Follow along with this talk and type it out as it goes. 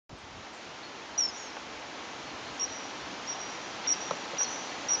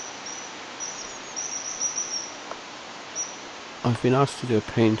I've been asked to do a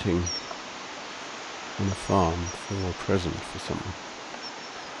painting on a farm for a present for someone.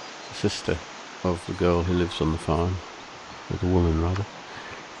 The sister of the girl who lives on the farm, or the woman rather,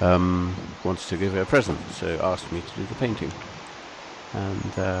 wants to give her a present, so asked me to do the painting.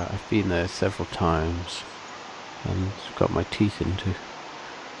 And I've been there several times and got my teeth into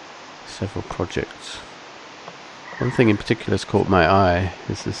several projects. One thing in particular has caught my eye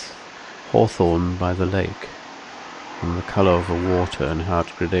is this hawthorn by the lake, and the colour of the water and how it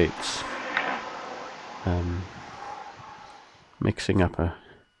gradates, mixing up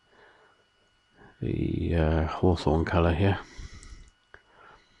the hawthorn colour here.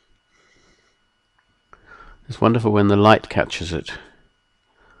 It's wonderful when the light catches it.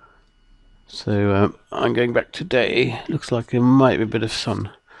 So I'm going back today. Looks like there might be a bit of sun.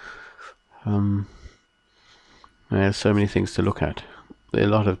 There's so many things to look at. There are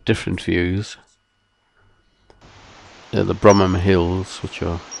a lot of different views. There are the Bromham Hills, which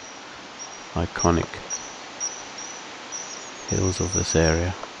are iconic hills of this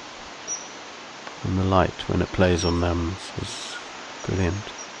area. And the light, when it plays on them, is brilliant.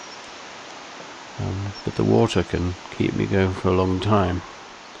 But the water can keep me going for a long time.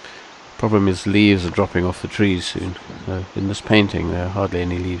 Problem is, leaves are dropping off the trees soon. So in this painting there are hardly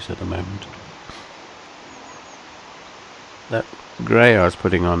any leaves at the moment. That grey I was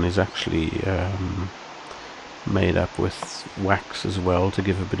putting on is actually made up with wax as well to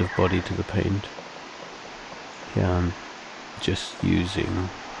give a bit of body to the paint. Here I'm just using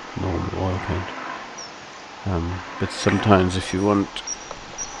normal oil paint. But sometimes if you want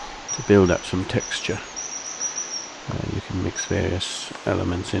to build up some texture, you can mix various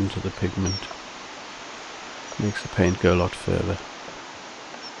elements into the pigment. Makes the paint go a lot further.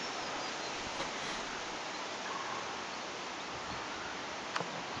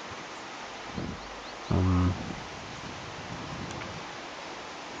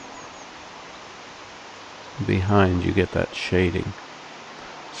 Behind you get that shading,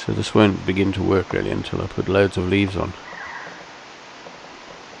 so this won't begin to work really until I put loads of leaves on.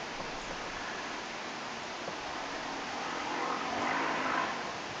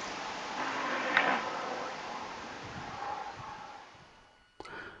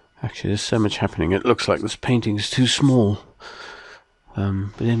 Actually, there's so much happening, it looks like this painting is too small,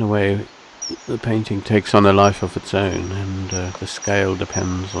 but in a way the painting takes on a life of its own, and the scale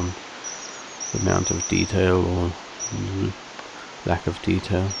depends on the amount of detail or lack of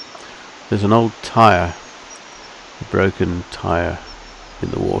detail. There's an old tyre, a broken tyre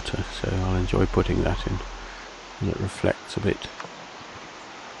in the water, so I'll enjoy putting that in, and it reflects a bit.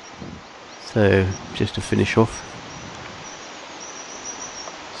 So just to finish off,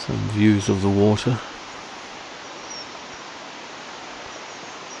 some views of the water.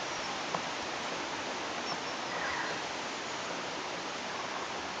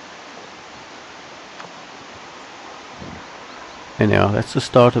 Anyhow, that's the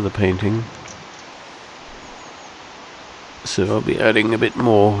start of the painting, so I'll be adding a bit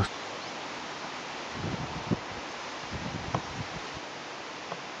more